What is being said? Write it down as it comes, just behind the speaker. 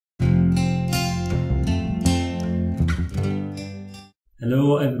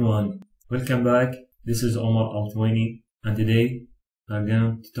Hello everyone, welcome back. This is Omar Al-Twaini, and today we're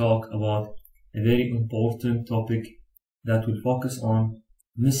going to talk about a very important topic that will focus on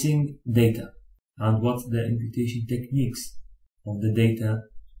missing data and what's the imputation techniques of the data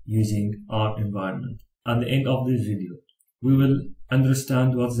using our environment. At the end of this video, we will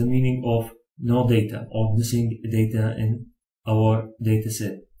understand what's the meaning of no data or missing data in our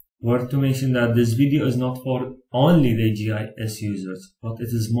dataset. Worth to mention that this video is not for only the GIS users, but it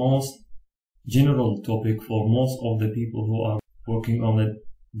is most general topic for most of the people who are working on the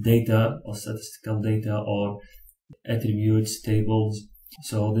data or statistical data or attributes, tables.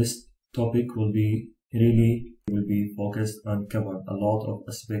 So this topic will be focused and cover a lot of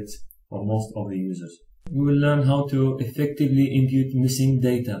aspects for most of the users. We will learn how to effectively impute missing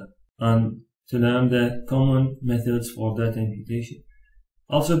data and to learn the common methods for data imputation.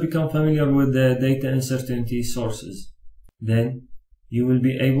 Also become familiar with the data uncertainty sources. Then you will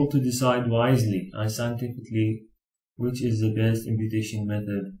be able to decide wisely and scientifically which is the best imputation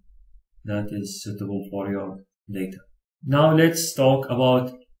method that is suitable for your data. Now let's talk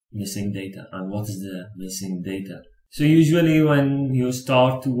about missing data and what is the missing data. So usually when you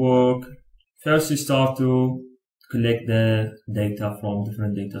start to work, first you start to collect the data from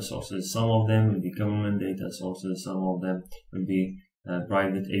different data sources. Some of them will be government data sources, some of them will be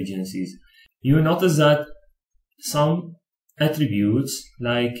private agencies. You will notice that some attributes,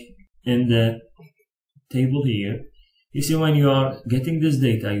 like in the table here, you see when you are getting this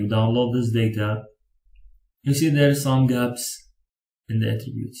data, you download this data, you see there are some gaps in the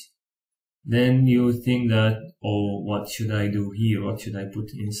attributes. Then you think that, oh, what should I do here? What should I put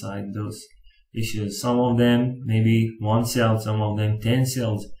inside those issues? Some of them maybe 1 cell, some of them 10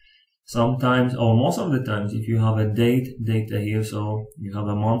 cells. Sometimes, or most of the times, if you have a data here, so you have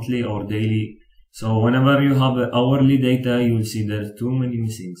a monthly or daily. So whenever you have a hourly data, you will see there's too many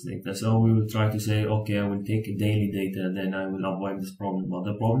missing data. So we will try to say, okay, I will take a daily data, then I will avoid this problem. But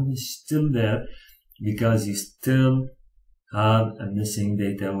the problem is still there because you still have a missing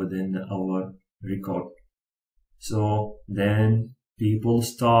data within our record. So then people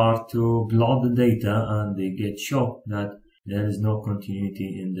start to plot the data and they get shocked that there is no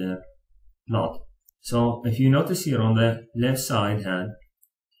continuity in the plot. So if you notice here on the left side hand,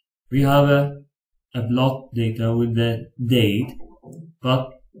 we have a plot data with the date, but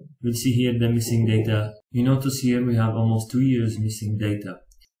we'll see here the missing data. You notice here we have almost 2 years missing data.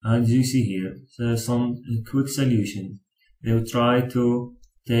 And you see here, so some quick solution. They will try to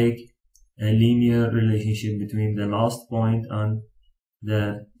take a linear relationship between the last point and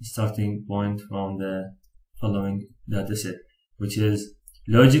the starting point from the following dataset, which is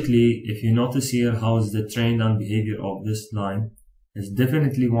logically, if you notice here how is the trend and behavior of this line, it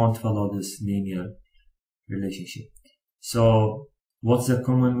definitely won't follow this linear relationship. So what's the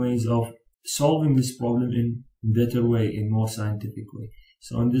common ways of solving this problem in better way, in more scientific way?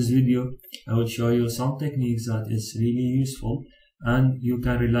 So in this video, I will show you some techniques that is really useful and you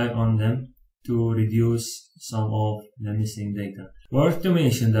can rely on them to reduce some of the missing data. Worth to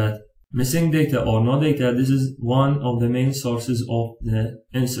mention that missing data or no data, this is one of the main sources of the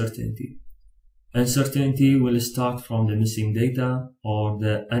uncertainty. Uncertainty will start from the missing data or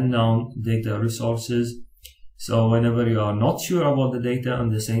the unknown data resources. So whenever you are not sure about the data,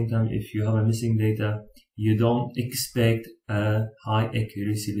 and at the same time, if you have a missing data, you don't expect a high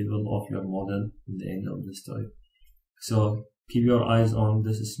accuracy level of your model in the end of the story. So keep your eyes on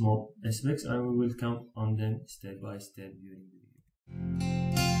these small aspects and we will count on them step by step during the video.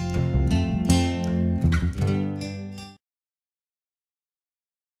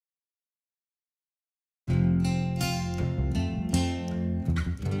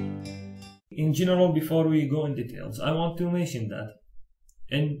 In general, before we go in details, I want to mention that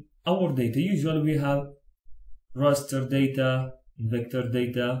in our data, usually we have raster data, vector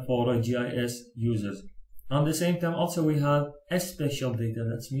data for GIS users. At the same time, also we have a spatial data,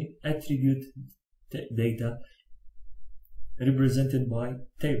 that's mean attribute data represented by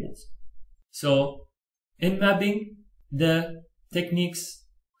tables. So in mapping, the techniques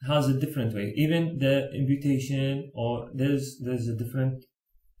has a different way. Even the imputation, or there's a different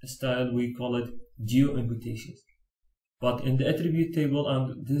style, we call it geo-imputations. But in the attribute table,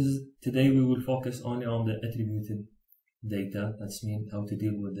 and today we will focus only on the attributed data. That's mean how to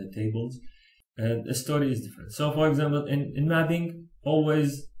deal with the tables. The story is different. So for example, in mapping,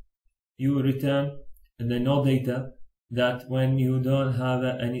 always you return the no data that when you don't have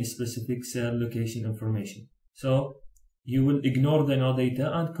any specific cell location information. So you will ignore the no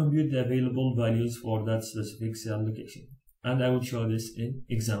data and compute the available values for that specific cell location. And I will show this in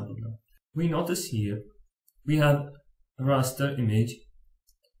example now. We notice here we have a raster image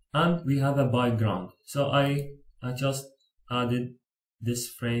and we have a background. So I just added this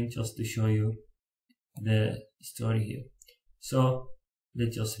frame just to show you the story here. So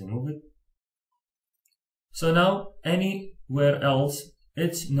let's just remove it. So now anywhere else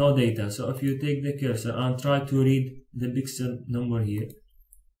it's no data. So if you take the cursor and try to read the pixel number here,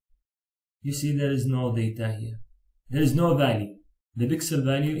 you see there is no data here. There is no value. The pixel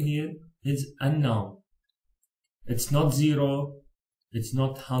value here is unknown. It's not 0, it's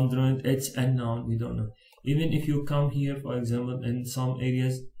not 100, it's unknown, we don't know. Even if you come here, for example, in some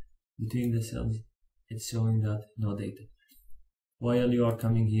areas between the cells, it's showing that no data. While you are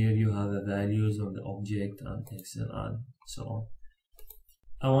coming here, you have the values of the object and Excel and so on.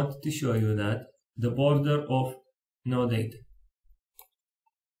 I wanted to show you that the border of no data.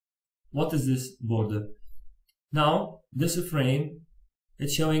 What is this border? Now, this frame,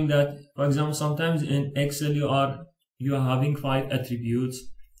 it's showing that, for example, sometimes in Excel you are having 5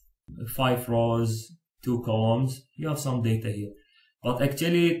 attributes, 5 rows, 2 columns. You have some data here, but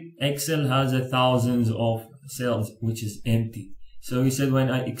actually Excel has thousands of cells which is empty. So we said, when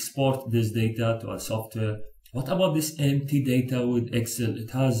I export this data to a software, what about this empty data with Excel? It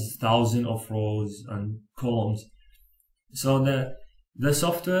has thousands of rows and columns. So the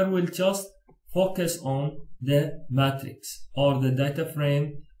software will just focus on the matrix or the data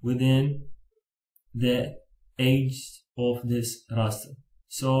frame within the edge of this raster.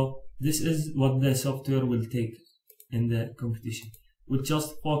 So this is what the software will take in the computation. We'll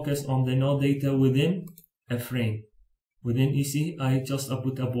just focus on the no data within a frame. Within EC, I just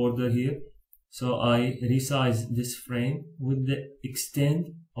put a border here. So I resize this frame with the extent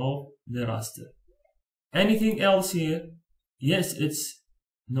of the raster. Anything else here? Yes, it's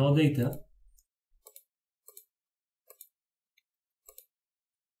no data.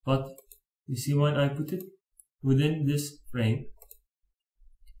 But you see, when I put it within this frame,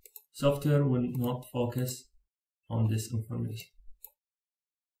 software will not focus on this information.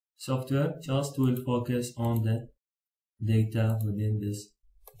 Software just will focus on the data within this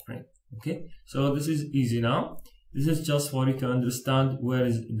frame. Okay, so this is easy now. This is just for you to understand where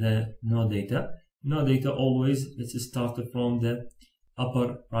is the no data. No data always, it's started from the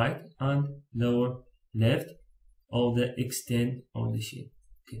upper right and lower left of the extent of the shape.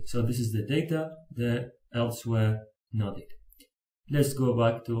 Okay, so this is the data, the elsewhere no data. Let's go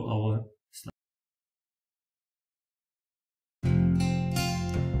back to our slide.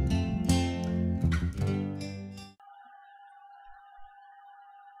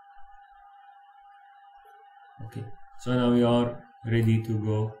 Okay, so now we are ready to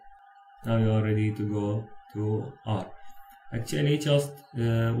go. Now we are ready to go to R. Actually, just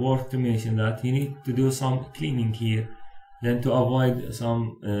worth to mention that you need to do some cleaning here, then to avoid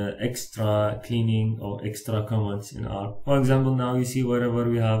some extra cleaning or extra comments in R. For example, now you see wherever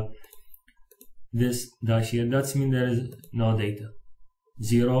we have this dash here, that means there is no data.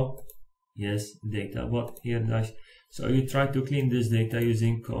 0, yes, data, but here dash. So you try to clean this data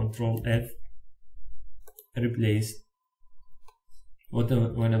using Control F, replace.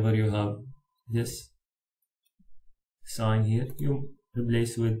 Whenever you have this sign here, you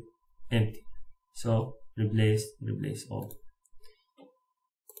replace with empty. So replace all.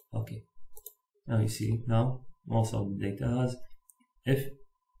 Okay, now you see, now most of the data has. If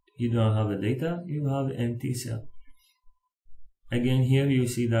you don't have the data, you have empty cell. Again, here you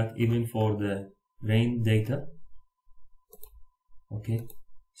see that even for the rain data. Okay,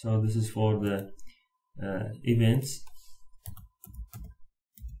 so this is for the events.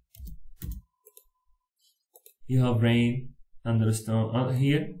 You have rain, thunderstorm.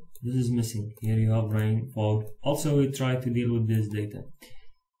 Here, this is missing. Here you have rain, fog. Also, we try to deal with this data.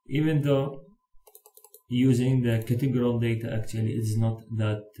 Even though using the categorical data actually is not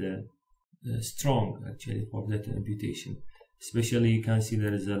that strong actually for data imputation. Especially, you can see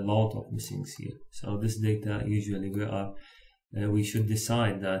there is a lot of missings here. So this data usually we should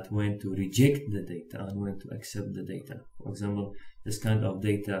decide that when to reject the data and when to accept the data. For example, this kind of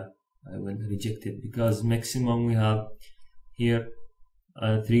data, I will reject it because maximum we have here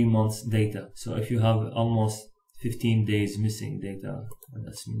 3 months data. So if you have almost 15 days missing data,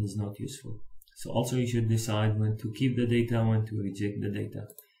 that is not useful. So also you should decide when to keep the data and when to reject the data.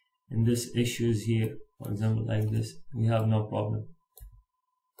 In this issues here, for example, like this, we have no problem.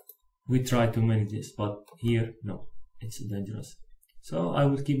 We try to manage this, but here, no, it's dangerous. So I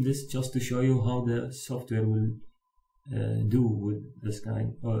will keep this just to show you how the software will do with this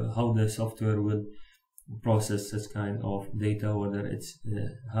kind, or how the software will process this kind of data, whether it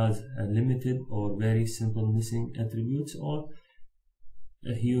has a limited or very simple missing attributes or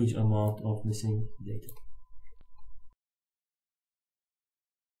a huge amount of missing data.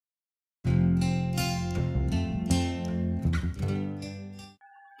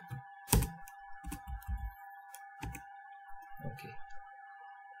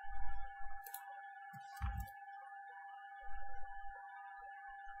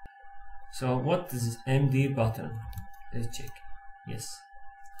 So what is MD button? Let's check. Yes,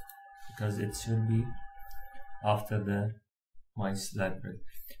 because it should be after the mice library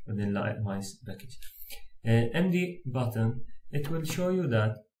within mice package. MD button, it will show you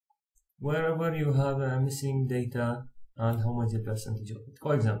that wherever you have missing data and how much the percentage of it.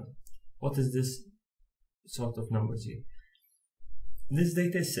 For example, what is this sort of numbers here? This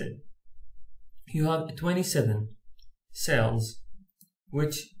data set, you have 27 cells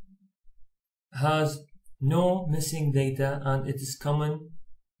which has no missing data, and it is common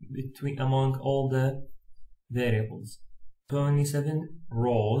among all the variables. 27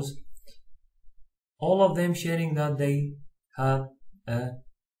 rows, all of them sharing that they have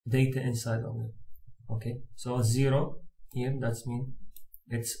data inside of them. Okay, so 0 here, that's mean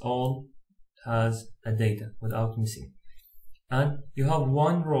it's all has a data without missing. And you have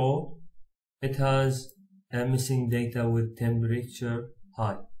one row, it has a missing data with temperature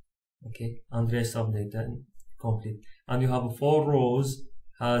high. Okay, and rest of data complete. And you have 4 rows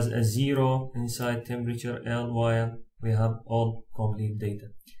has a 0 inside temperature L, while we have all complete data.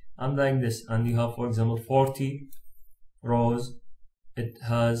 And like this, and you have, for example, 40 rows, it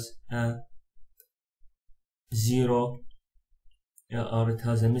has a 0 or it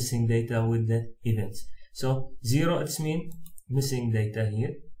has a missing data with the events. So 0 it's mean missing data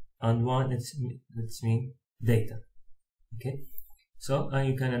here, and 1 it's mean data. Okay, so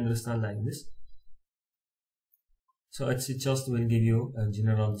you can understand like this. So it just will give you a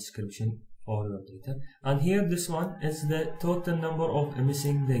general description for your data. And here this one is the total number of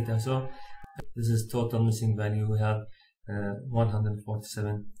missing data. So this is total missing value. We have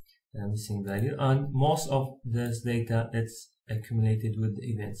 147 missing value, and most of this data it's accumulated with the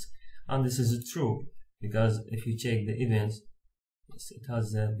events. And this is true because if you check the events, it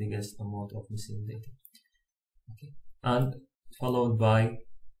has the biggest amount of missing data. Okay, and followed by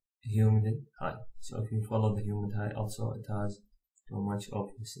humid high. So if you follow the humid high, also it has too much of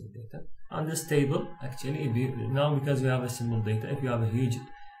missing data. And this table actually, now because we have a simple data, if you have a huge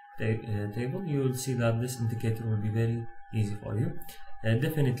table, you will see that this indicator will be very easy for you.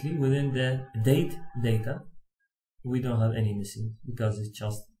 Definitely within the date data, we don't have any missing because it's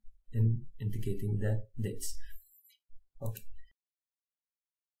just indicating the dates. Okay.